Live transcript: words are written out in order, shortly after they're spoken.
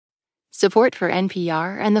Support for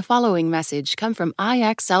NPR and the following message come from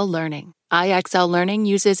IXL Learning. IXL Learning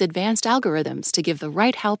uses advanced algorithms to give the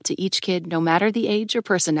right help to each kid no matter the age or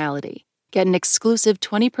personality. Get an exclusive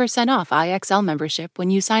 20% off IXL membership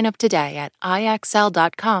when you sign up today at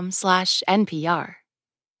IXL.com/NPR.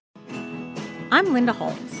 I'm Linda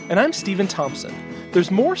Holmes. And I'm Stephen Thompson.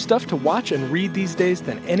 There's more stuff to watch and read these days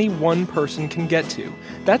than any one person can get to.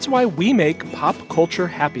 That's why we make Pop Culture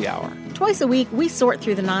Happy Hour. Twice a week, we sort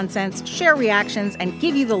through the nonsense, share reactions, and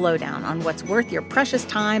give you the lowdown on what's worth your precious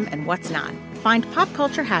time and what's not. Find Pop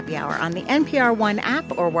Culture Happy Hour on the NPR One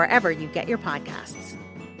app or wherever you get your podcasts.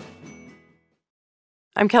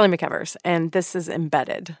 I'm Kelly McEvers, and this is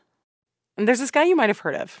Embedded. And there's this guy you might have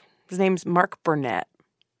heard of. His name's Mark Burnett.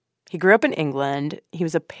 He grew up in England. He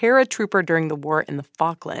was a paratrooper during the war in the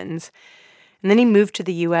Falklands. And then he moved to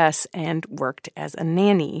the U.S. and worked as a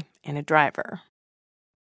nanny and a driver.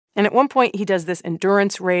 And at one point, he does this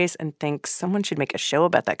endurance race and thinks someone should make a show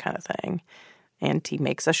about that kind of thing. And he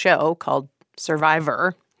makes a show called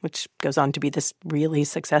Survivor, which goes on to be this really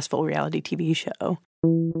successful reality TV show.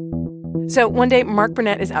 So one day, Mark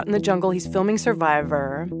Burnett is out in the jungle. He's filming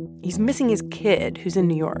Survivor. He's missing his kid, who's in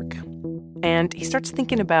New York. And he starts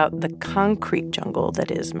thinking about the concrete jungle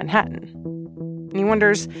that is Manhattan. And he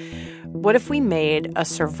wonders, what if we made a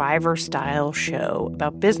Survivor-style show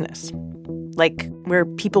about business? Like where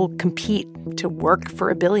people compete to work for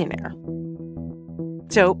a billionaire.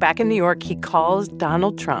 So back in New York, he calls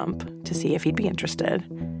Donald Trump to see if he'd be interested.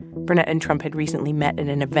 Burnett and Trump had recently met at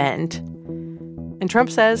an event. And Trump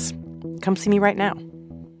says, come see me right now.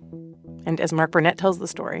 And as Mark Burnett tells the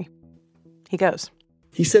story, he goes.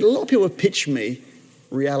 He said, a lot of people have pitched me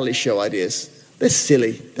reality show ideas. They're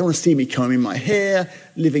silly. They want to see me combing my hair,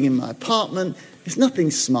 living in my apartment. There's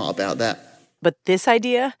nothing smart about that. But this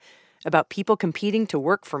idea about people competing to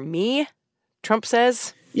work for me, Trump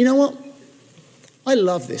says, you know what? I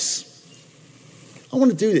love this. I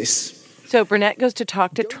want to do this. So Burnett goes to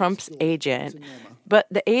talk to Trump's agent, but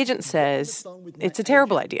the agent says it's a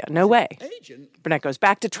terrible idea. No way. Burnett goes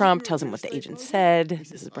back to Trump, tells him what the agent said.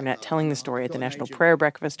 This is Burnett telling the story at the National Prayer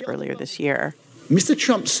Breakfast earlier this year. Mr.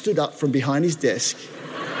 Trump stood up from behind his desk.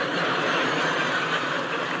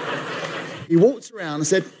 He walked around and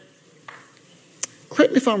said,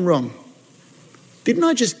 correct me if I'm wrong. Didn't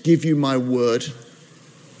I just give you my word?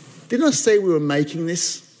 Didn't I say we were making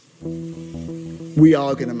this? We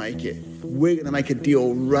are going to make it. We're going to make a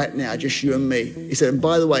deal right now, just you and me. He said, and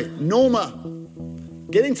by the way, Norma,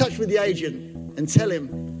 get in touch with the agent and tell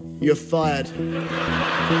him you're fired.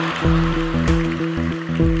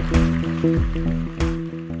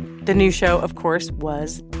 The new show, of course,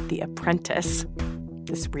 was The Apprentice,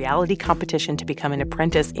 this reality competition to become an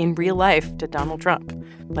apprentice in real life to Donald Trump,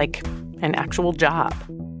 like an actual job.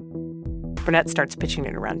 Burnett starts pitching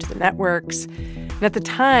it around to the networks. And at the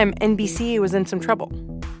time, NBC was in some trouble.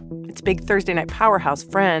 Its big Thursday night powerhouse,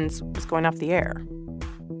 Friends, was going off the air.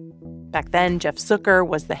 Back then, Jeff Zucker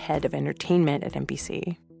was the head of entertainment at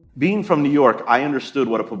NBC. Being from New York, I understood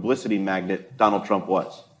what a publicity magnet Donald Trump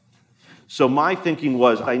was. So my thinking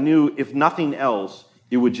was, I knew if nothing else,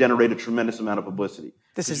 it would generate a tremendous amount of publicity.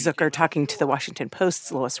 This is Zucker talking to the Washington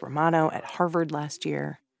Post's Lois Romano at Harvard last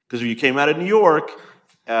year. Because if you came out of New York,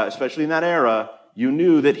 especially in that era, you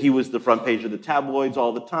knew that he was the front page of the tabloids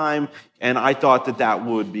all the time. And I thought that that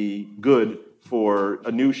would be good for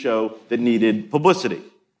a new show that needed publicity.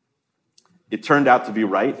 It turned out to be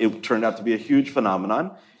right. It turned out to be a huge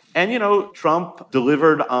phenomenon. And, you know, Trump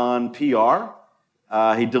delivered on PR.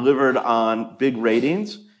 He delivered on big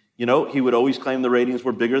ratings. You know, he would always claim the ratings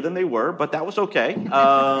were bigger than they were, but that was okay.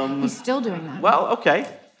 He's still doing that. Well, okay.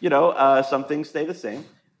 You know, some things stay the same.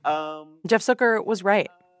 Jeff Zucker was right.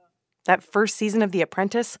 That first season of The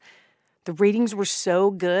Apprentice, the ratings were so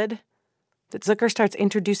good that Zucker starts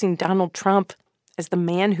introducing Donald Trump as the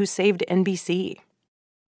man who saved NBC.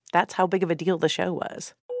 That's how big of a deal the show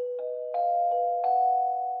was.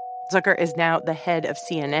 Zucker is now the head of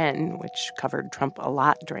CNN, which covered Trump a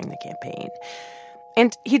lot during the campaign.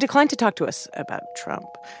 And he declined to talk to us about Trump.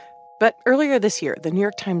 But earlier this year, the New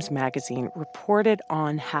York Times Magazine reported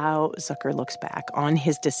on how Zucker looks back on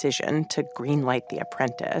his decision to greenlight The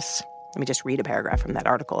Apprentice. Let me just read a paragraph from that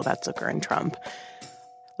article about Zucker and Trump.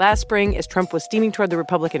 Last spring, as Trump was steaming toward the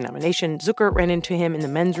Republican nomination, Zucker ran into him in the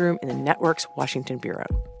men's room in the network's Washington bureau.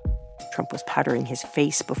 Trump was powdering his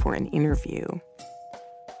face before an interview.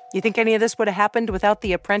 You think any of this would have happened without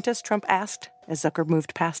The Apprentice? Trump asked as Zucker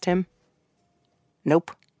moved past him.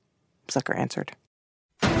 Nope, Zucker answered.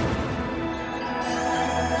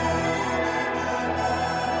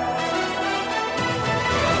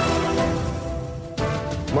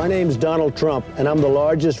 My name's Donald Trump, and I'm the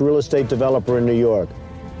largest real estate developer in New York.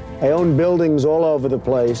 I own buildings all over the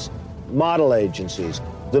place, model agencies,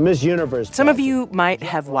 the Miss Universe. Some of you might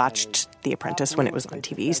have watched The Apprentice when it was on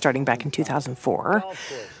TV, starting back in 2004.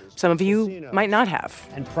 Some of you might not have.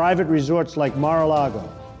 And private resorts like Mar-a-Lago,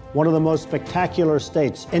 one of the most spectacular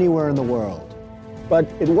estates anywhere in the world. But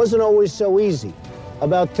it wasn't always so easy.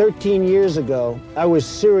 About 13 years ago, I was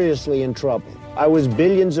seriously in trouble. I was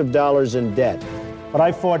billions of dollars in debt. But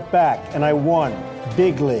I fought back, and I won,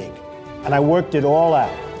 big league, and I worked it all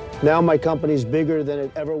out. Now my company's bigger than it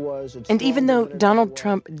ever was. And even though Donald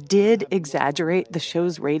Trump did exaggerate the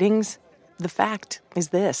show's ratings, the fact is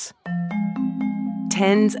this.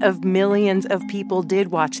 Tens of millions of people did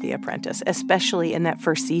watch The Apprentice, especially in that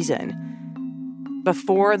first season.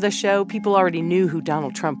 Before the show, people already knew who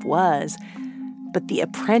Donald Trump was, but The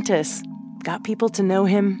Apprentice got people to know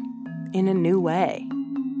him in a new way.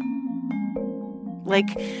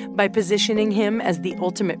 Like, by positioning him as the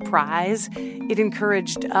ultimate prize, it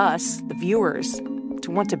encouraged us, the viewers,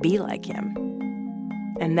 to want to be like him.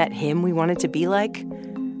 And that him we wanted to be like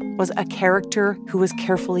was a character who was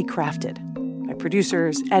carefully crafted by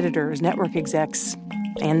producers, editors, network execs,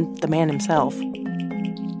 and the man himself.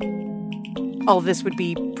 All of this would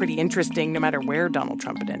be pretty interesting no matter where Donald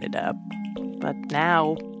Trump had ended up. But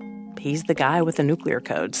now, he's the guy with the nuclear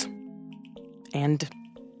codes. And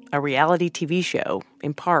a reality TV show,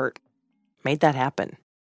 in part, made that happen.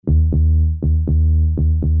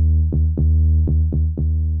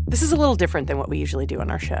 This is a little different than what we usually do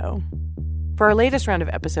on our show. For our latest round of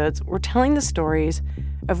episodes, we're telling the stories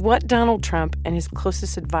of what Donald Trump and his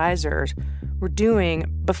closest advisors were doing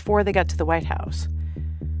before they got to the White House.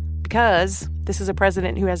 Because this is a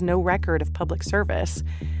president who has no record of public service,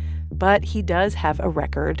 but he does have a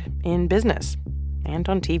record in business and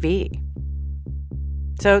on TV.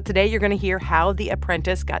 So today you're going to hear how The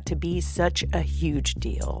Apprentice got to be such a huge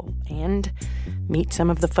deal and meet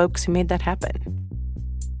some of the folks who made that happen.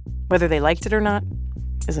 Whether they liked it or not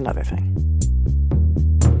is another thing.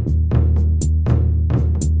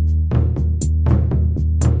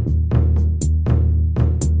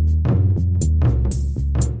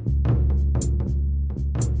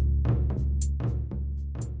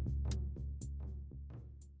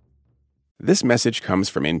 This message comes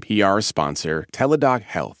from NPR sponsor Teladoc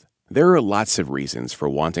Health. There are lots of reasons for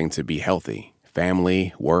wanting to be healthy.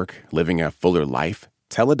 Family, work, living a fuller life.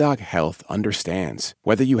 Teladoc Health understands.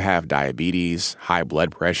 Whether you have diabetes, high blood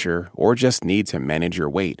pressure, or just need to manage your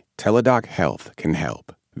weight, Teladoc Health can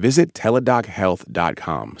help. Visit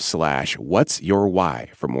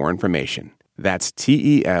teladochealth.com/what'syourwhy for more information. That's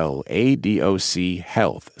TELADOC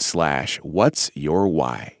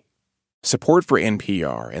health/what'syourwhy. Support for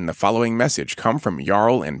NPR and the following message come from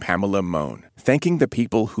Jarl and Pamela Mohn, thanking the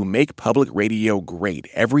people who make public radio great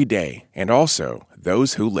every day and also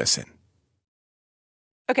those who listen.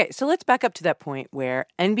 Okay, so let's back up to that point where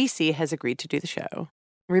NBC has agreed to do the show.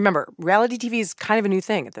 Remember, reality TV is kind of a new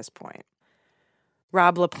thing at this point.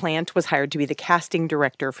 Rob LaPlante was hired to be the casting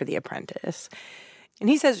director for The Apprentice. And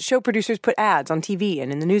he says show producers put ads on TV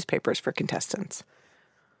and in the newspapers for contestants.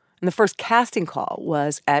 And the first casting call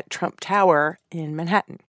was at Trump Tower in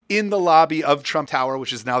Manhattan. In the lobby of Trump Tower,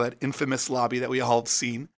 which is now that infamous lobby that we all have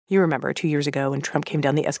seen. You remember 2 years ago when Trump came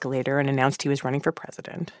down the escalator and announced he was running for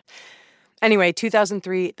president. Anyway,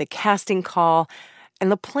 2003, the casting call,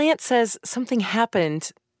 and LaPlante says something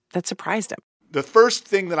happened that surprised him. The first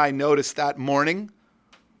thing that I noticed that morning,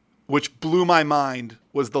 which blew my mind,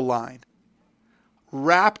 was the line.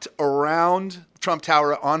 Wrapped around Trump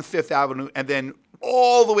Tower on Fifth Avenue and then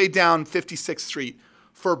all the way down 56th Street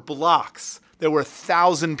for blocks. There were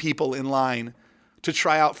 1,000 people in line to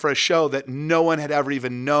try out for a show that no one had ever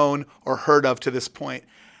even known or heard of to this point.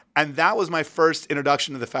 And that was my first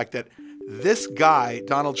introduction to the fact that this guy,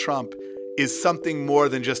 Donald Trump, is something more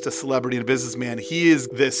than just a celebrity and a businessman. He is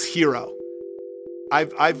this hero.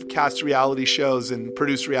 I've cast reality shows and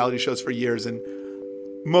produced reality shows for years, and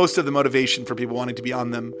most of the motivation for people wanting to be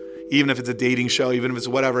on them, even if it's a dating show, even if it's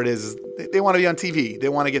whatever it is they want to be on TV. They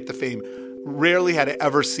want to get the fame. Rarely had I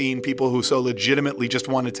ever seen people who so legitimately just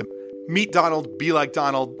wanted to meet Donald, be like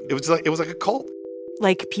Donald. It was like a cult.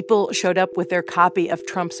 Like people showed up with their copy of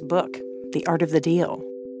Trump's book, The Art of the Deal.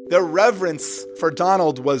 Their reverence for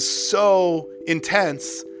Donald was so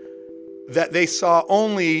intense that they saw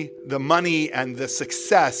only the money and the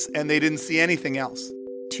success, and they didn't see anything else.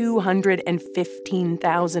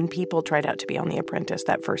 215,000 people tried out to be on The Apprentice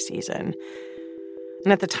that first season.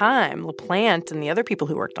 And at the time, LaPlante and the other people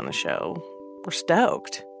who worked on the show were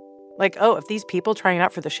stoked. Like, oh, if these people trying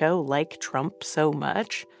out for the show like Trump so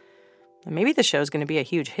much, then maybe the show's going to be a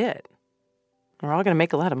huge hit. We're all going to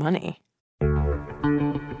make a lot of money.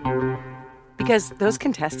 Because those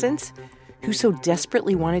contestants who so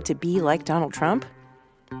desperately wanted to be like Donald Trump,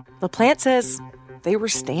 LaPlante says they were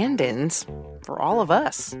stand-ins for all of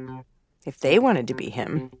us. If they wanted to be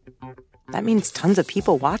him, that means tons of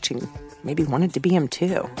people watching maybe wanted to be him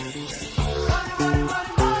too.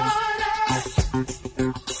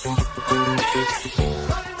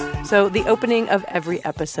 So the opening of every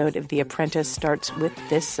episode of The Apprentice starts with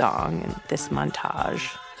this song and this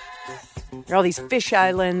montage. There are all these fish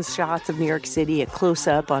islands, shots of New York City, a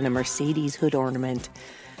close-up on a Mercedes hood ornament,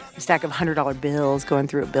 a stack of $100 bills going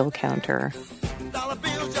through a bill counter.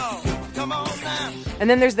 And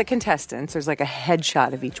then there's the contestants. There's like a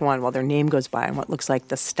headshot of each one while their name goes by on what looks like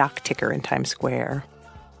the stock ticker in Times Square.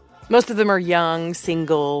 Most of them are young,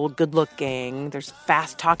 single, good-looking. There's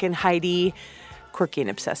fast-talking Heidi, quirky and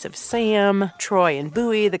obsessive Sam, Troy and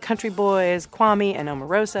Bowie, the country boys, Kwame and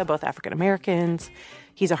Omarosa, both African-Americans.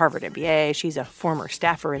 He's a Harvard MBA. She's a former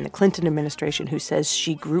staffer in the Clinton administration who says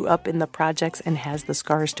she grew up in the projects and has the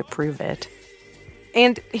scars to prove it.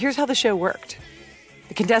 And here's how the show worked.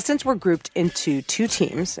 The contestants were grouped into two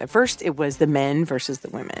teams. At first, it was the men versus the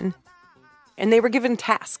women. And they were given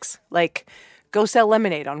tasks, like go sell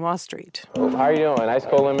lemonade on Wall Street. Oh, how are you doing? Ice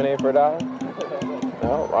cold lemonade for $1?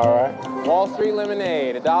 No? All right. Wall Street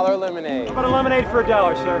lemonade, $1 lemonade. How about a lemonade for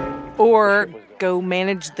 $1, sir? Or go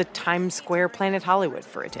manage the Times Square Planet Hollywood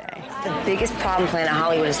for a day. The biggest problem Planet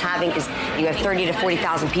Hollywood is having is you have 30 to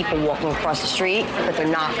 40,000 people walking across the street, but they're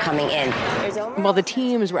not coming in. While the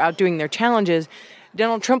teams were out doing their challenges,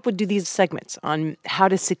 Donald Trump would do these segments on how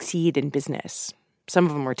to succeed in business. Some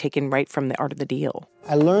of them were taken right from The Art of the Deal.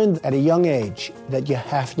 I learned at a young age that you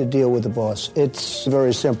have to deal with the boss. It's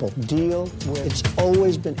very simple. Deal with. It's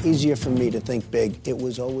always been easier for me to think big. It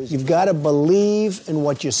was always, you've got to believe in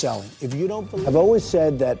what you're selling. If you don't believe, I've always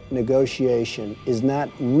said that negotiation is not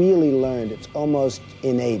really learned. It's almost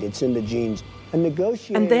innate. It's in the genes. A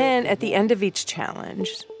negotiator. And then at the end of each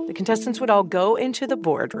challenge, the contestants would all go into the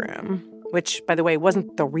boardroom, which, by the way,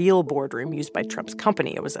 wasn't the real boardroom used by Trump's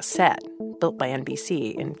company. It was a set built by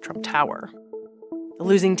NBC in Trump Tower. The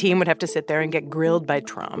losing team would have to sit there and get grilled by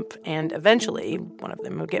Trump, and eventually one of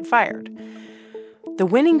them would get fired. The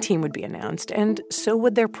winning team would be announced, and so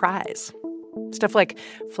would their prize. Stuff like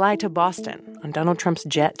fly to Boston on Donald Trump's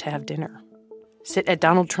jet to have dinner. Sit at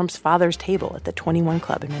Donald Trump's father's table at the 21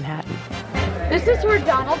 Club in Manhattan. This is where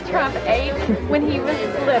Donald Trump ate when he was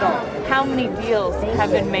little. How many deals have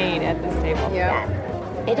been made at this table? Yeah.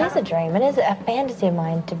 It is a dream. It is a fantasy of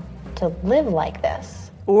mine to live like this.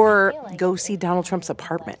 Or go see Donald Trump's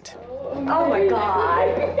apartment. Oh, my God.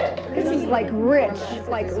 This is, like, rich.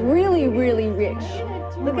 Like, really, really rich.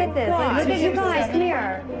 Look at this. Look at you guys. Come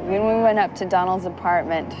here. When we went up to Donald's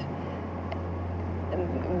apartment,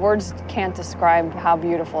 words can't describe how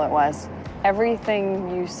beautiful it was.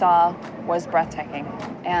 Everything you saw was breathtaking.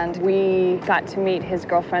 And we got to meet his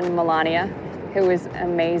girlfriend, Melania, who was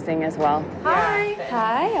amazing as well. Hi.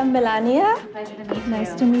 Hi, I'm Melania.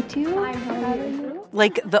 Nice to meet you. Hi, how are you?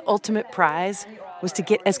 Like, the ultimate prize was to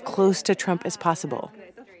get as close to Trump as possible,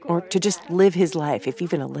 or to just live his life, if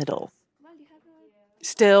even a little.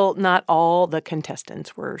 Still, not all the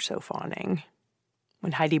contestants were so fawning.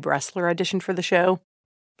 When Heidi Bressler auditioned for the show,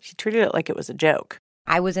 she treated it like it was a joke.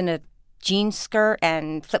 I was in a jean skirt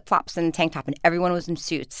and flip-flops and tank top, and everyone was in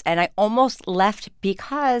suits. And I almost left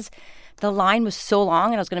because the line was so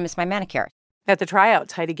long and I was going to miss my manicure. At the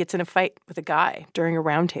tryouts, Heidi gets in a fight with a guy during a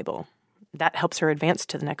round table. That helps her advance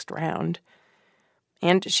to the next round.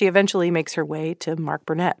 And she eventually makes her way to Mark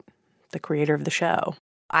Burnett, the creator of the show.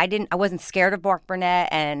 I wasn't scared of Mark Burnett,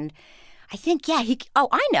 and I think,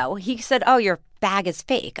 I know. He said, oh, your bag is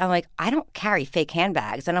fake. I'm like, I don't carry fake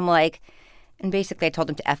handbags. And I'm like, and basically I told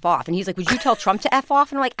him to F off. And he's like, would you tell Trump to F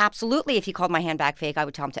off? And I'm like, absolutely. If he called my handbag fake, I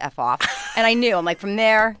would tell him to F off. And I knew. I'm like, from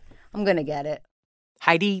there, I'm going to get it.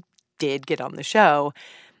 Heidi did get on the show.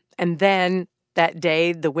 And then that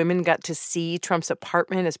day, the women got to see Trump's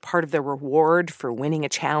apartment as part of their reward for winning a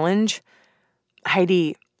challenge.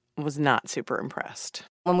 Heidi was not super impressed.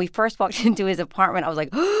 When we first walked into his apartment, I was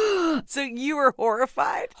like, So you were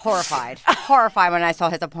horrified? Horrified when I saw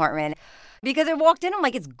his apartment. Because I walked in, I'm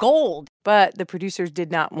like, it's gold. But the producers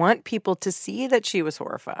did not want people to see that she was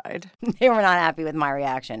horrified. They were not happy with my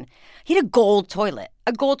reaction. He had a gold toilet.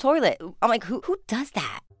 I'm like, who does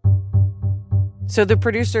that? So the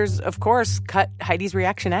producers, of course, cut Heidi's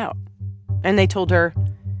reaction out. And they told her,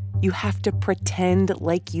 you have to pretend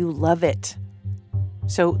like you love it.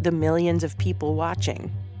 So the millions of people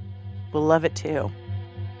watching will love it too.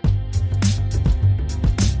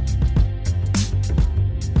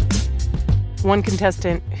 One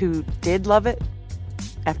contestant who did love it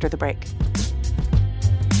after the break.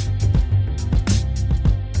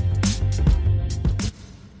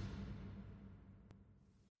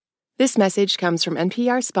 This message comes from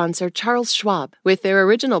NPR sponsor Charles Schwab with their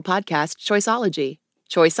original podcast, Choiceology.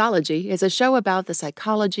 Choiceology is a show about the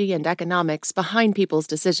psychology and economics behind people's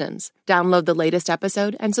decisions. Download the latest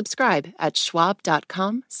episode and subscribe at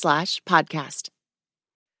schwab.com/podcast.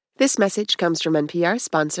 This message comes from NPR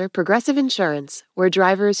sponsor Progressive Insurance, where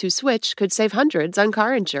drivers who switch could save hundreds on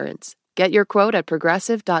car insurance. Get your quote at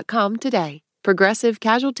progressive.com today. Progressive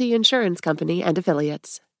Casualty Insurance Company and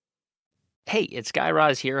Affiliates. Hey, it's Guy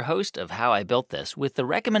Raz here, host of How I Built This, with the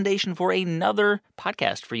recommendation for another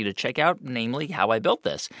podcast for you to check out, namely How I Built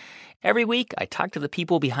This. Every week, I talk to the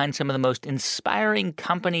people behind some of the most inspiring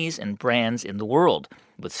companies and brands in the world,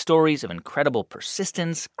 with stories of incredible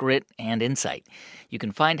persistence, grit, and insight. You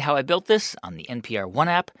can find How I Built This on the NPR One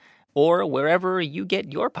app or wherever you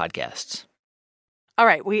get your podcasts. All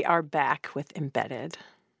right, we are back with Embedded.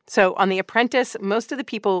 So on The Apprentice, most of the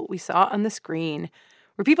people we saw on the screen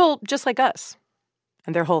were people just like us.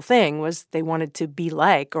 And their whole thing was they wanted to be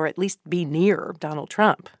like, or at least be near, Donald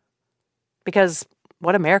Trump. Because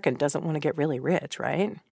what American doesn't want to get really rich,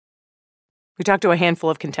 right? We talked to a handful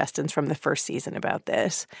of contestants from the first season about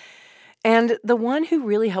this. And the one who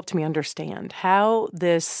really helped me understand how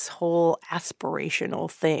this whole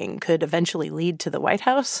aspirational thing could eventually lead to the White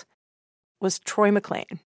House was Troy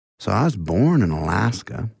McClain. So I was born in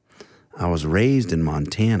Alaska. I was raised in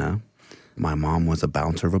Montana. My mom was a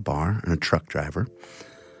bouncer of a bar and a truck driver.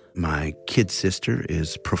 My kid sister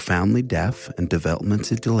is profoundly deaf and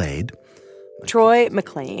developmentally delayed. Troy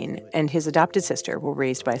McClain and his adopted sister were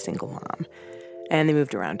raised by a single mom, and they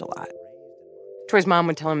moved around a lot. Troy's mom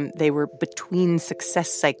would tell him they were between success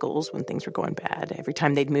cycles when things were going bad. Every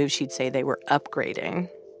time they'd move, she'd say they were upgrading.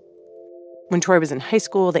 When Troy was in high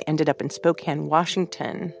school, they ended up in Spokane,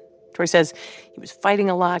 Washington. Troy says he was fighting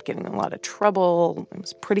a lot, getting in a lot of trouble, and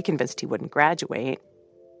was pretty convinced he wouldn't graduate.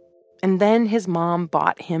 And then his mom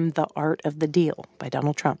bought him The Art of the Deal by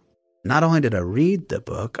Donald Trump. Not only did I read the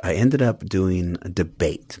book, I ended up doing a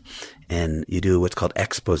debate. And you do what's called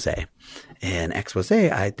expose. And expose,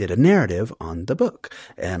 I did a narrative on the book.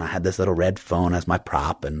 And I had this little red phone as my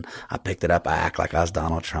prop, and I picked it up. I act like I was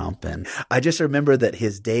Donald Trump. And I just remember that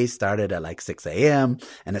his day started at like 6 a.m.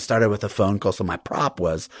 and it started with a phone call. So my prop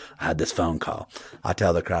was, I had this phone call. I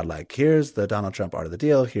tell the crowd, like, here's the Donald Trump Art of the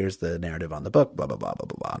Deal. Here's the narrative on the book, blah, blah, blah, blah,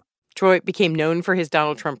 blah, blah. Troy became known for his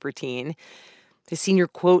Donald Trump routine. His senior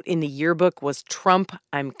quote in the yearbook was, "Trump,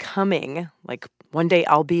 I'm coming. Like, one day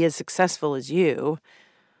I'll be as successful as you."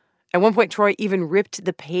 At one point, Troy even ripped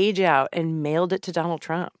the page out and mailed it to Donald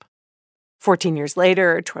Trump. 14 years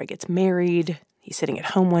later, Troy gets married. He's sitting at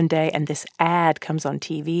home one day, and this ad comes on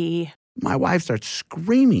TV. My wife starts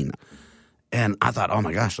screaming. And I thought, oh,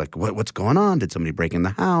 my gosh, like, what's going on? Did somebody break in the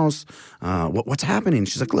house? What's happening?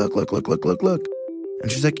 She's like, look.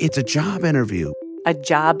 And she's like, it's a job interview. A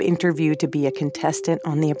job interview to be a contestant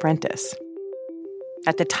on The Apprentice.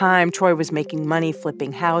 At the time, Troy was making money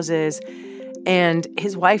flipping houses, and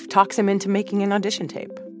his wife talks him into making an audition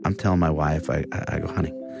tape. I'm telling my wife, I go,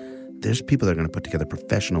 honey, there's people that are going to put together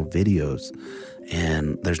professional videos,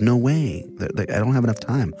 and there's no way. I don't have enough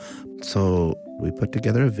time. So we put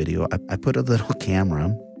together a video. I put a little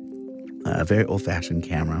camera, a very old-fashioned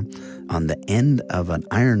camera, on the end of an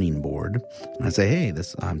ironing board. And I say, hey,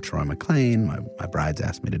 I'm Troy McClain. My bride's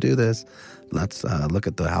asked me to do this. Let's look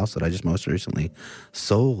at the house that I just most recently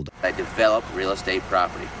sold. I develop real estate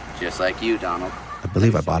property, just like you, Donald. I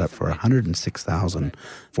believe I bought it for $106,000.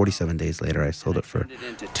 47 days later, I sold it for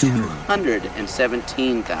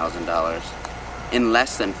 $217,000 in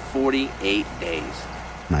less than 48 days.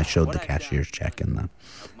 And I showed the cashier's check in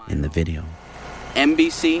the video.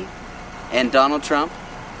 NBC and Donald Trump,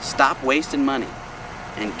 stop wasting money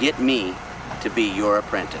and get me to be your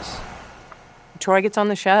apprentice. Troy gets on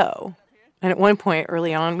the show. And at one point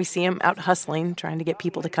early on, we see him out hustling, trying to get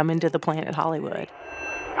people to come into the Planet Hollywood.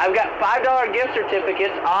 I've got $5 gift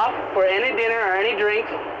certificates off for any dinner or any drinks,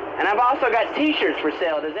 and I've also got T-shirts for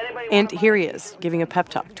sale. Does anybody want? And here he is, giving a pep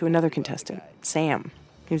talk to another contestant, Sam,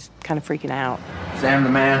 who's kind of freaking out. Sam the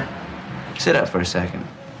man, sit up for a second.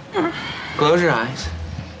 Close your eyes.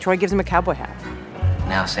 Troy gives him a cowboy hat.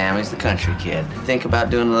 Now, Sammy's the country kid. Think about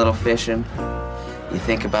doing a little fishing. You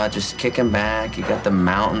think about just kicking back. You got the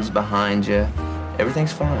mountains behind you.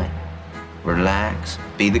 Everything's fine. Relax.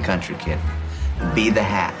 Be the country kid. Be the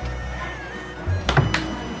hat.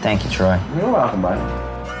 Thank you, Troy. You're welcome, buddy.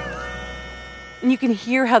 And you can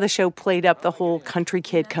hear how the show played up the whole country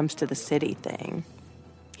kid comes to the city thing.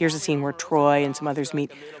 Here's a scene where Troy and some others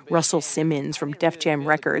meet Russell Simmons from Def Jam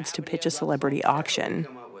Records to pitch a celebrity auction.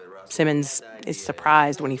 Simmons is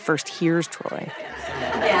surprised when he first hears Troy.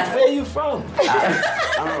 Yeah. Where are you from?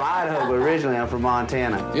 I'm from Idaho, but originally I'm from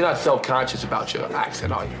Montana. You're not self-conscious about your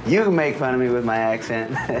accent, are you? You can make fun of me with my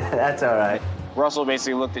accent. That's all right. Russell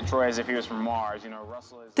basically looked at Troy as if he was from Mars.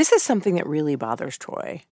 Russell is... This is something that really bothers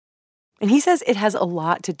Troy. And he says it has a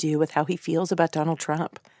lot to do with how he feels about Donald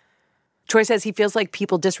Trump. Troy says he feels like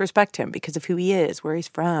people disrespect him because of who he is, where he's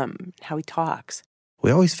from, how he talks.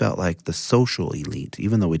 We always felt like the social elite,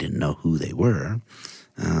 even though we didn't know who they were,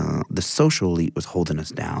 the social elite was holding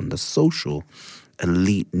us down. The social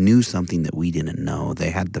elite knew something that we didn't know.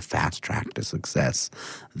 They had the fast track to success.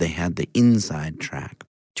 They had the inside track.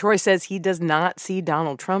 Troy says he does not see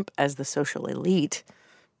Donald Trump as the social elite.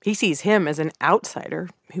 He sees him as an outsider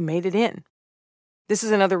who made it in. This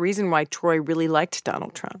is another reason why Troy really liked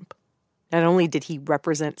Donald Trump. Not only did he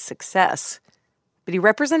represent success, but he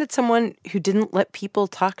represented someone who didn't let people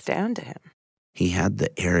talk down to him. He had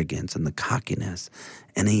the arrogance and the cockiness,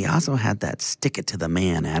 and he also had that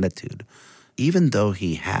stick-it-to-the-man attitude. Even though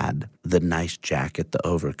he had the nice jacket, the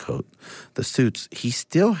overcoat, the suits, he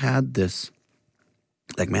still had this,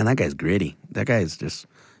 like, man, that guy's gritty. That guy is just,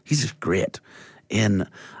 he's just grit. And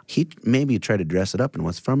he maybe tried to dress it up and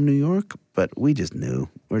was from New York, but we just knew.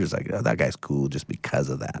 We're just like, oh, that guy's cool just because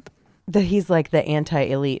of that. That he's like the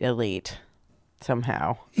anti-elite elite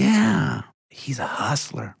somehow. Yeah. He's a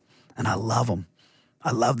hustler, and I love him.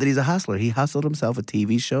 I love that he's a hustler. He hustled himself a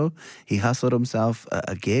TV show. He hustled himself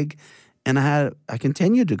a gig. And I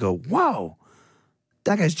continued to go, wow,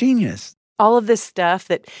 that guy's genius. All of this stuff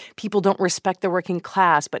that people don't respect the working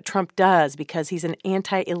class, but Trump does because he's an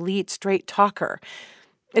anti-elite straight talker,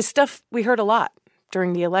 is stuff we heard a lot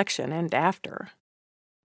during the election and after.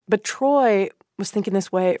 But Troy was thinking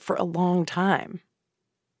this way for a long time.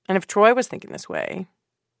 And if Troy was thinking this way,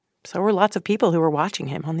 so were lots of people who were watching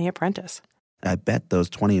him on The Apprentice. I bet those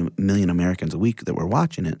 20 million Americans a week that were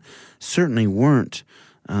watching it certainly weren't,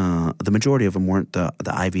 the majority of them weren't the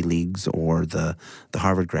Ivy Leagues or the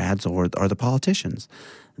Harvard grads or the politicians.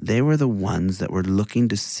 They were the ones that were looking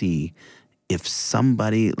to see if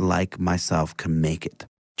somebody like myself can make it.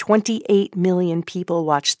 28 million people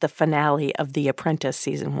watched the finale of The Apprentice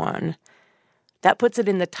Season 1. That puts it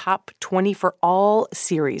in the top 20 for all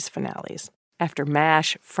series finales, after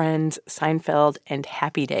MASH, Friends, Seinfeld, and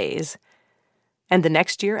Happy Days. And the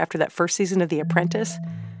next year, after that first season of The Apprentice,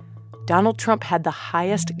 Donald Trump had the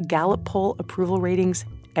highest Gallup poll approval ratings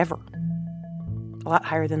ever. A lot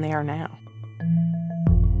higher than they are now.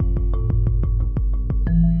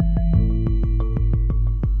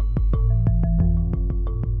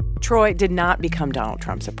 Troy did not become Donald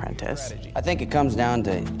Trump's apprentice. I think it comes down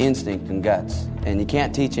to instinct and guts, and you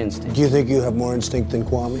can't teach instinct. Do you think you have more instinct than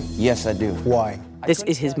Kwame? Yes, I do. Why? This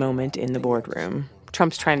is his moment in the boardroom.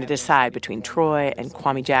 Trump's trying to decide between Troy and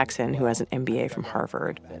Kwame Jackson, who has an MBA from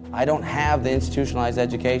Harvard. I don't have the institutionalized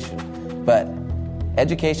education, but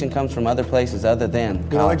education comes from other places other than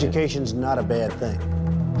college. You know, education's not a bad thing.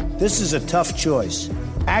 This is a tough choice.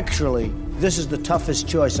 Actually, this is the toughest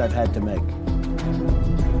choice I've had to make.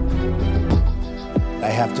 I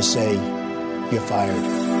have to say, you're fired.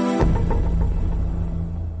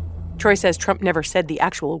 Troy says Trump never said the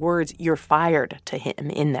actual words, "you're fired," to him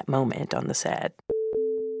in that moment on the set.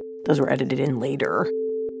 Those were edited in later.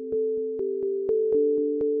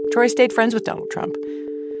 Troy stayed friends with Donald Trump.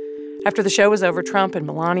 After the show was over, Trump and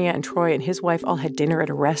Melania and Troy and his wife all had dinner at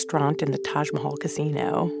a restaurant in the Taj Mahal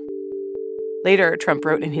casino. Later, Trump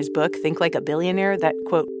wrote in his book, Think Like a Billionaire, that,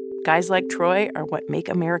 quote, guys like Troy are what make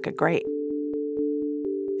America great.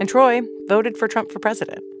 And Troy voted for Trump for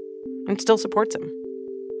president and still supports him,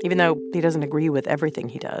 even though he doesn't agree with everything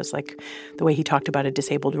he does, like the way he talked about a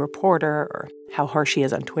disabled reporter or how harsh he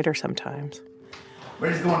is on Twitter sometimes. We're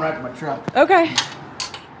just going right to my truck. Okay.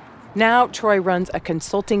 Now Troy runs a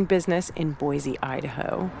consulting business in Boise,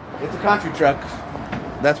 Idaho. It's a country truck,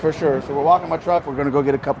 that's for sure. So we're walking my truck. We're going to go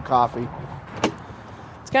get a cup of coffee.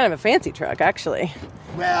 It's kind of a fancy truck, actually.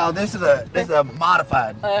 Well, this is a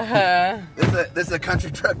modified. Uh-huh. This is a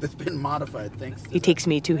country truck that's been modified, thanks. He takes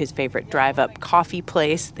me to his favorite drive-up coffee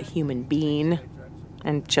place, the Human Bean,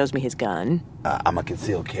 and shows me his gun. I'm a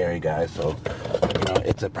concealed carry guy, so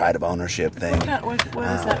it's a pride of ownership thing. What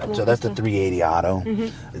is that? So that's the 380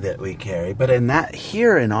 auto that we carry. But in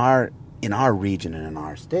our region and in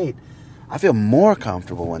our state, I feel more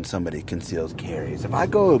comfortable when somebody conceals carries. If I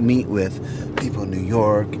go meet with people in New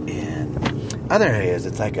York and other areas,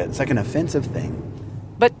 it's like an offensive thing.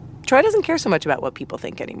 But Troy doesn't care so much about what people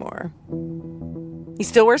think anymore. He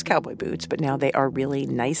still wears cowboy boots, but now they are really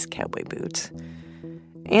nice cowboy boots.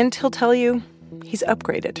 And he'll tell you he's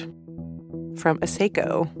upgraded from a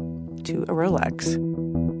Seiko to a Rolex.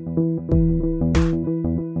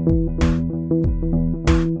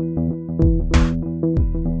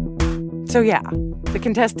 So yeah, the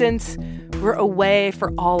contestants were a way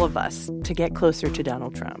for all of us to get closer to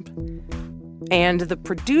Donald Trump. And the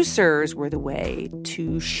producers were the way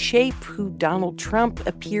to shape who Donald Trump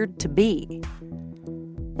appeared to be.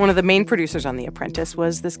 One of the main producers on The Apprentice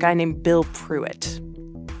was this guy named Bill Pruitt.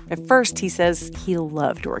 At first, he says he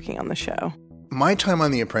loved working on the show. My time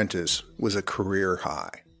on The Apprentice was a career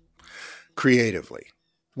high, creatively.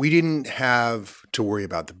 We didn't have to worry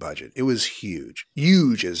about the budget. It was huge,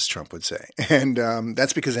 as Trump would say. And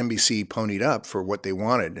that's because NBC ponied up for what they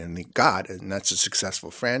wanted and they got, and that's a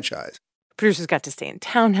successful franchise. Producers got to stay in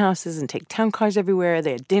townhouses and take town cars everywhere.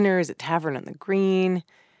 They had dinners at Tavern on the Green.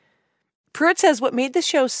 Pruitt says what made the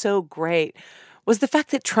show so great was the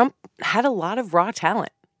fact that Trump had a lot of raw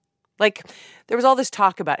talent. Like, there was all this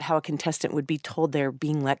talk about how a contestant would be told they're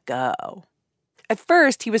being let go. At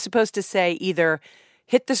first, he was supposed to say either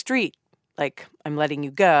hit the street, like, I'm letting you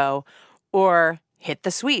go, or hit the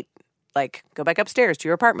suite, like, go back upstairs to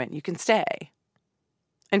your apartment, you can stay.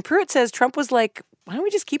 And Pruitt says Trump was like, why don't we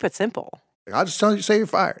just keep it simple? I'll just say you're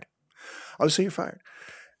fired. I'll just say you're fired.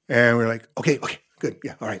 And we're like, okay, good,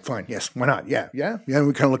 yeah, all right, fine, yes, why not? Yeah. And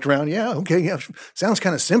we kind of looked around, yeah, okay, yeah, sounds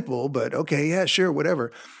kind of simple, but okay, yeah, sure,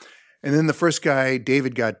 whatever. And then the first guy,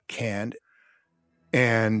 David, got canned,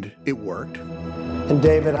 and it worked. And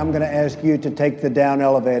David, I'm going to ask you to take the down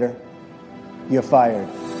elevator. You're fired.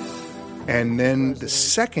 And then the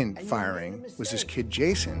second firing was this kid,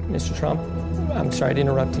 Jason. Mr. Trump, I'm sorry to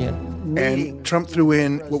interrupt you. And Trump threw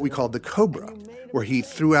in what we called the Cobra, where he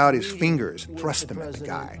threw out his fingers and thrust them at the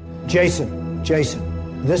guy. Jason,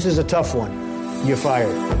 this is a tough one. You're fired.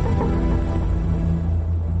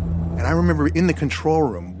 And I remember in the control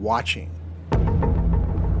room watching.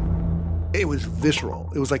 It was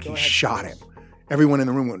visceral. It was like he shot him. Everyone in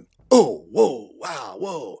the room went, oh, whoa, wow,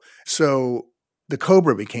 whoa. So the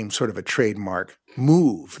Cobra became sort of a trademark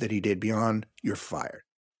move that he did beyond you're fired.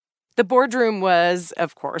 The boardroom was,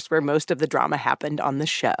 of course, where most of the drama happened on the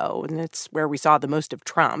show, and it's where we saw the most of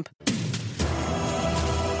Trump.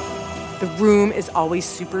 The room is always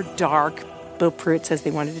super dark. Bill Pruitt says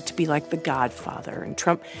they wanted it to be like The Godfather, and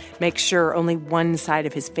Trump makes sure only one side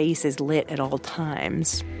of his face is lit at all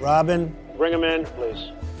times. Robin, bring him in,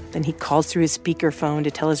 please. Then he calls through his speakerphone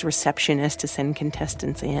to tell his receptionist to send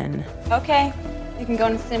contestants in. Okay, you can go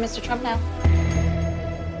and see Mr. Trump now.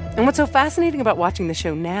 And what's so fascinating about watching the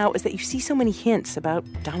show now is that you see so many hints about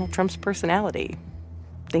Donald Trump's personality.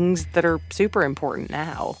 Things that are super important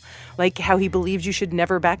now, like how he believes you should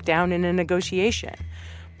never back down in a negotiation,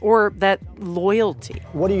 or that loyalty.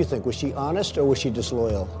 What do you think? Was she honest or was she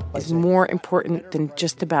disloyal? Is more important than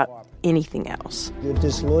just about anything else. Your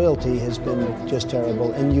disloyalty has been just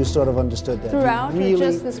terrible, and you sort of understood that. Throughout, or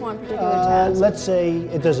just this one particular task? Let's say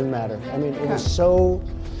it doesn't matter. I mean, it was so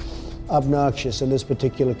obnoxious in this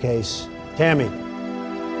particular case. Tammy,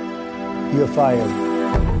 you're fired.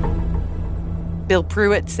 Bill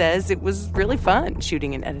Pruitt says it was really fun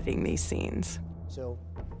shooting and editing these scenes. So,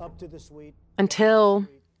 up to the suite. Until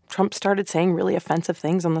Trump started saying really offensive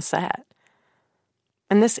things on the set.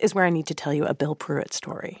 And this is where I need to tell you a Bill Pruitt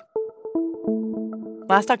story.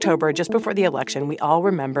 Last October, just before the election, we all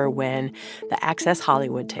remember when the Access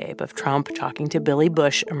Hollywood tape of Trump talking to Billy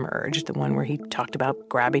Bush emerged, the one where he talked about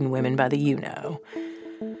grabbing women by the you-know.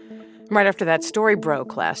 Right after that story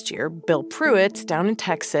broke last year, Bill Pruitt's down in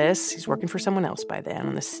Texas. He's working for someone else by then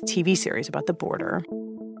on this TV series about the border.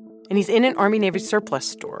 And he's in an Army-Navy surplus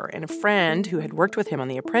store, and a friend who had worked with him on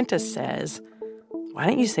The Apprentice says, why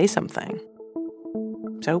don't you say something?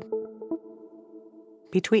 So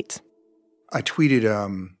he tweets. I tweeted,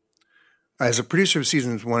 as a producer of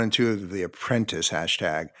seasons 1 and 2 of The Apprentice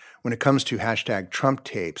hashtag, when it comes to hashtag Trump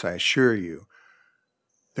tapes, I assure you,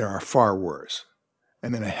 there are far worse.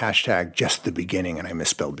 And then a hashtag just the beginning, and I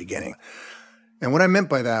misspelled beginning. And what I meant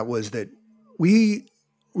by that was that we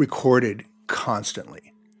recorded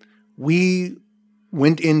constantly. We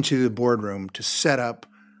went into the boardroom to set up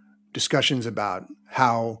discussions about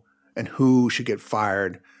how and who should get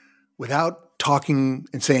fired without talking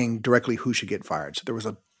and saying directly who should get fired. So there was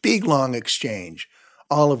a big, long exchange,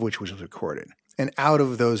 all of which was recorded. And out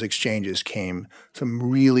of those exchanges came some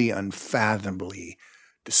really unfathomably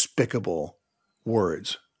despicable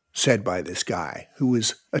words said by this guy who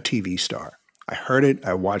was a TV star. I heard it,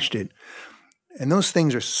 I watched it, and those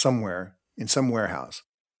things are somewhere in some warehouse.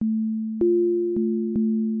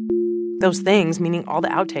 Those things meaning all the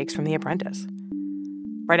outtakes from The Apprentice.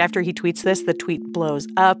 Right after he tweets this, the tweet blows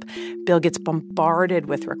up. Bill gets bombarded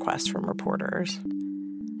with requests from reporters.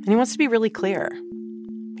 And he wants to be really clear.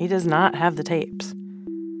 He does not have the tapes.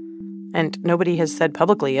 And nobody has said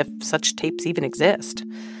publicly if such tapes even exist.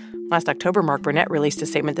 Last October, Mark Burnett released a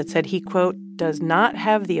statement that said he, quote, does not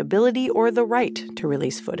have the ability or the right to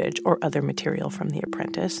release footage or other material from The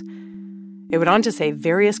Apprentice. It went on to say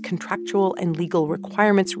various contractual and legal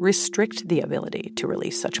requirements restrict the ability to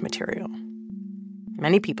release such material.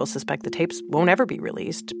 Many people suspect the tapes won't ever be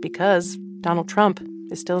released because Donald Trump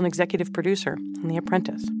is still an executive producer on The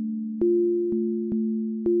Apprentice.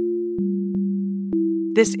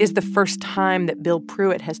 This is the first time that Bill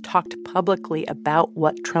Pruitt has talked publicly about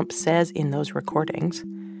what Trump says in those recordings.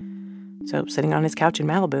 So, sitting on his couch in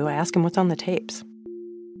Malibu, I ask him what's on the tapes.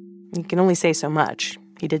 He can only say so much.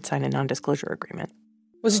 He did sign a non-disclosure agreement.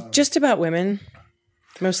 Was it just about women?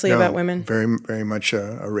 Mostly about women? Very, very much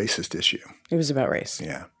a racist issue. It was about race.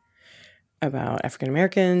 Yeah. About African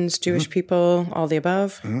Americans, Jewish people, all the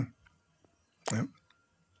above? Mm-hmm. Yep.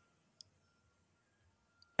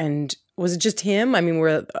 And was it just him? I mean,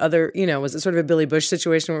 were other, was it sort of a Billy Bush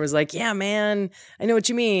situation where it was like, yeah, man, I know what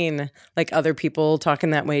you mean. Like other people talking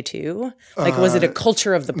that way too? Like, was it a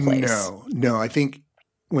culture of the place? No. I think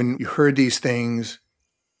when you heard these things,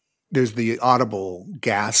 there's the audible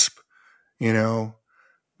gasp,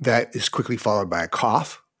 that is quickly followed by a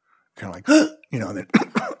cough, kind of like, and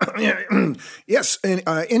then, yes,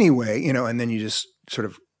 anyway, and then you just sort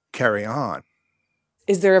of carry on.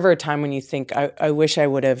 Is there ever a time when you think, I wish I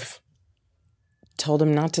would have told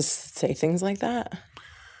him not to say things like that?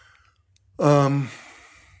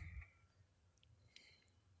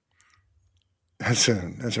 That's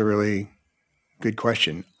a really good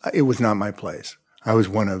question. It was not my place. I was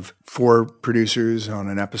one of 4 producers on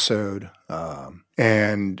an episode,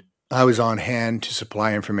 and I was on hand to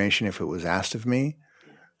supply information if it was asked of me.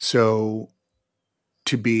 So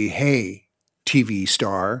to be, hey, TV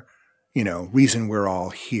star, reason we're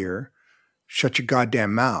all here, shut your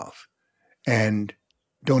goddamn mouth and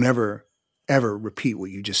don't ever repeat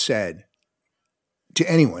what you just said to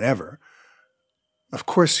anyone ever. Of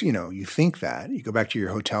course, you think that. You go back to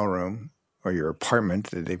your hotel room or your apartment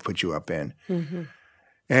that they put you up in,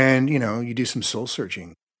 and, you do some soul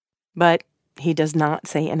searching. But he does not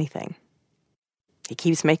say anything. He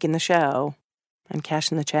keeps making the show and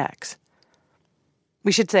cashing the checks.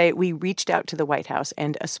 We should say we reached out to the White House,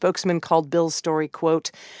 and a spokesman called Bill's story, quote,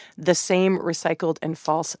 the same recycled and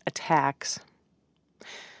false attacks.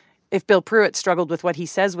 If Bill Pruitt struggled with what he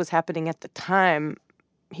says was happening at the time,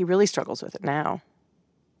 he really struggles with it now.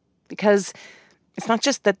 Because it's not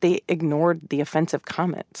just that they ignored the offensive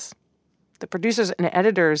comments. The producers and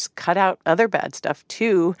editors cut out other bad stuff,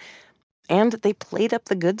 too, and they played up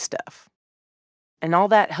the good stuff. And all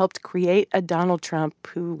that helped create a Donald Trump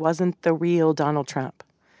who wasn't the real Donald Trump.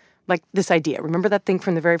 Like this idea. Remember that thing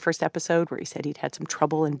from the very first episode where he said he'd had some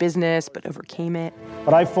trouble in business but overcame it?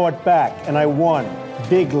 But I fought back, and I won.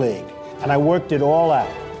 Big league. And I worked it all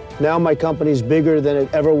out. Now my company's bigger than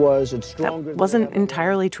it ever was. It's stronger. That wasn't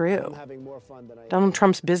entirely true. Donald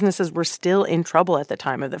Trump's businesses were still in trouble at the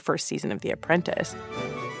time of the first season of The Apprentice.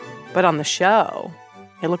 But on the show,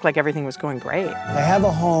 it looked like everything was going great. I have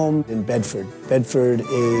a home in Bedford. Bedford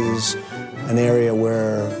is an area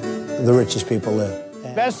where the richest people live.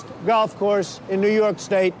 Best golf course in New York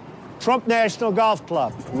State, Trump National Golf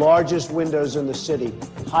Club. Largest windows in the city,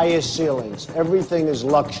 highest ceilings. Everything is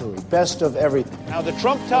luxury, best of everything. Now, the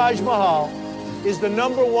Trump Taj Mahal is the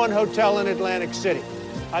 #1 hotel in Atlantic City.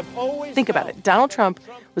 Think about it. Donald Trump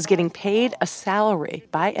was getting paid a salary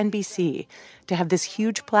by NBC to have this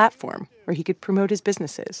huge platform where he could promote his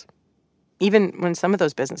businesses, even when some of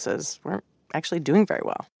those businesses weren't actually doing very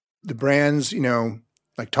well. The brands,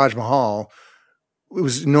 like Taj Mahal, it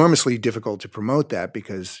was enormously difficult to promote that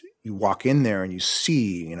because you walk in there and you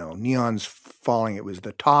see, neons falling. It was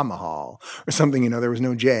the Ta Mahal or something, there was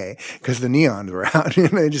no J because the neons were out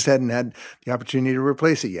and they just hadn't had the opportunity to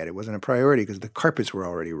replace it yet. It wasn't a priority because the carpets were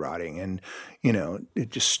already rotting and,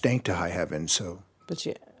 it just stank to high heaven. So, but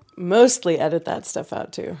you mostly edit that stuff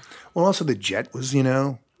out too. Well, also the jet was,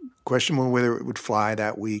 questionable whether it would fly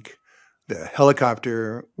that week. The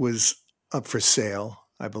helicopter was up for sale,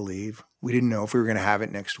 I believe. We didn't know if we were going to have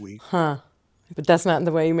it next week. Huh. But that's not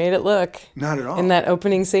the way you made it look. Not at all. In that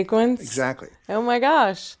opening sequence? Exactly. Oh my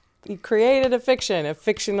gosh. You created a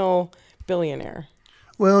fictional billionaire.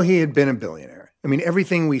 Well, he had been a billionaire. I mean,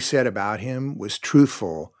 everything we said about him was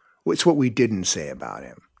truthful. It's what we didn't say about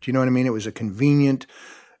him. Do you know what I mean? It was a convenient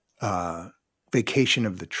vacation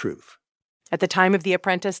of the truth. At the time of The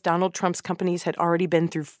Apprentice, Donald Trump's companies had already been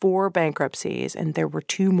through 4 bankruptcies, and there were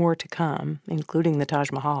 2 more to come, including the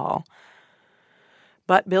Taj Mahal.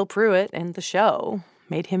 But Bill Pruitt and the show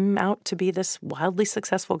made him out to be this wildly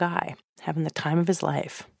successful guy, having the time of his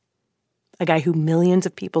life. A guy who millions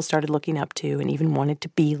of people started looking up to and even wanted to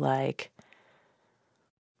be like.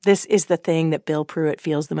 This is the thing that Bill Pruitt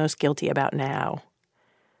feels the most guilty about now.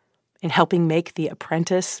 In helping make The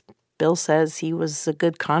Apprentice, Bill says he was a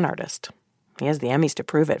good con artist. He has the Emmys to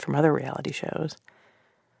prove it from other reality shows.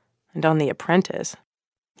 And on The Apprentice,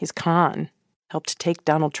 his con helped take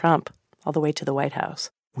Donald Trump all the way to the White House.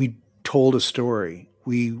 We told a story.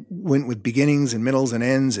 We went with beginnings and middles and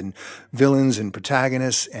ends and villains and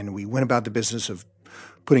protagonists, and we went about the business of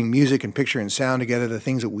putting music and picture and sound together, the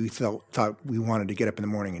things that we thought we wanted to get up in the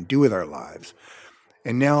morning and do with our lives.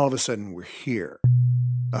 And now all of a sudden we're here.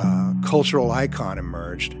 A cultural icon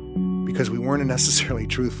emerged because we weren't necessarily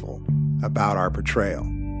truthful about our portrayal.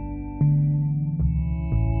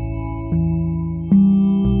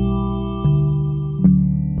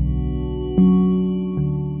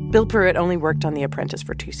 Bill Pruitt only worked on The Apprentice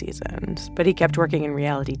for 2 seasons, but he kept working in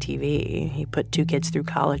reality TV. He put 2 kids through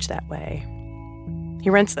college that way. He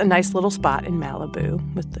rents a nice little spot in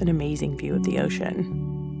Malibu with an amazing view of the ocean.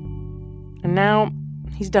 And now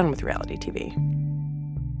he's done with reality TV.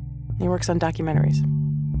 He works on documentaries.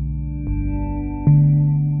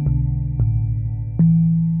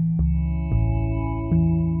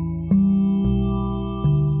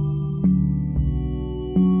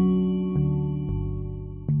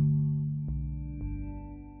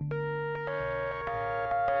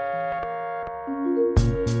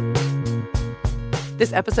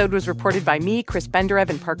 This episode was reported by me, Chris Benderev,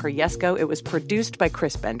 and Parker Yesko. It was produced by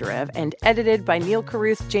Chris Benderev and edited by Neil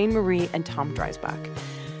Carruth, Jane Marie, and Tom Dreisbach.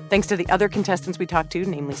 Thanks to the other contestants we talked to,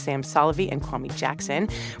 namely Sam Solovey and Kwame Jackson.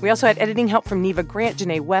 We also had editing help from Neva Grant,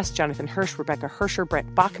 Janae West, Jonathan Hirsch, Rebecca Hersher,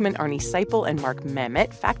 Brett Bachman, Arnie Seipel, and Mark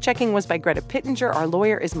Memmott. Fact-checking was by Greta Pittenger. Our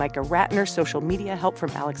lawyer is Micah Ratner. Social media help from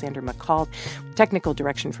Alexander McCall. Technical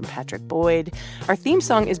direction from Patrick Boyd. Our theme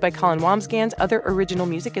song is by Colin Wamsgans. Other original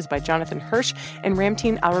music is by Jonathan Hirsch and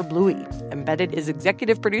Ramtin Arablouei. Embedded is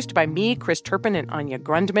executive produced by me, Chris Turpin, and Anya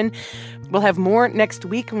Grundman. We'll have more next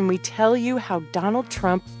week when we tell you how Donald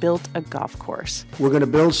Trump built a golf course. We're going to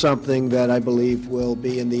build something that I believe will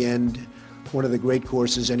be, in the end, one of the great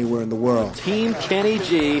courses anywhere in the world. Team Kenny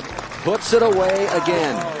G puts it away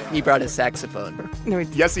again. He brought his saxophone.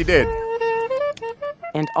 Yes, he did.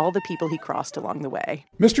 And all the people he crossed along the way.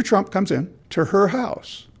 Mr. Trump comes in to her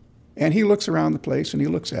house, and he looks around the place, and he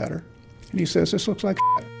looks at her, and he says, "This looks like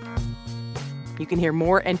shit." You can hear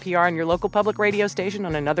more NPR on your local public radio station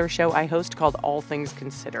on another show I host called All Things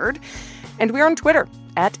Considered. And we're on Twitter,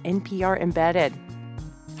 @NPR Embedded.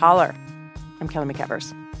 Holler. I'm Kelly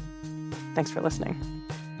McEvers. Thanks for listening.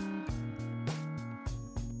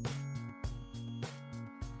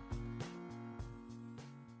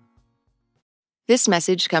 This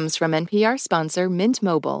message comes from NPR sponsor Mint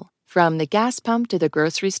Mobile. From the gas pump to the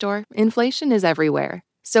grocery store, inflation is everywhere.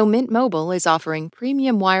 So Mint Mobile is offering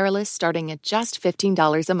premium wireless starting at just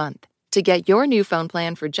 $15 a month. To get your new phone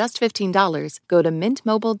plan for just $15, go to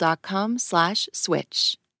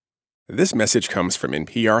mintmobile.com/switch. This message comes from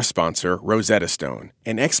NPR sponsor Rosetta Stone,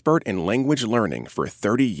 an expert in language learning for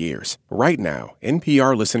 30 years. Right now,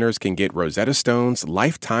 NPR listeners can get Rosetta Stone's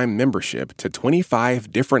lifetime membership to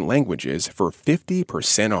 25 different languages for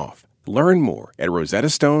 50% off. Learn more at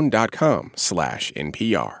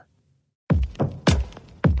rosettastone.com/NPR.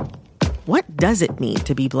 What does it mean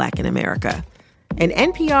to be Black in America? In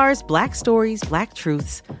NPR's Black Stories, Black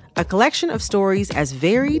Truths, a collection of stories as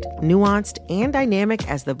varied, nuanced, and dynamic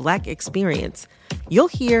as the Black experience, you'll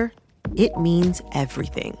hear it means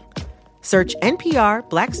everything. Search NPR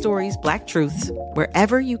Black Stories, Black Truths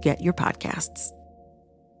wherever you get your podcasts.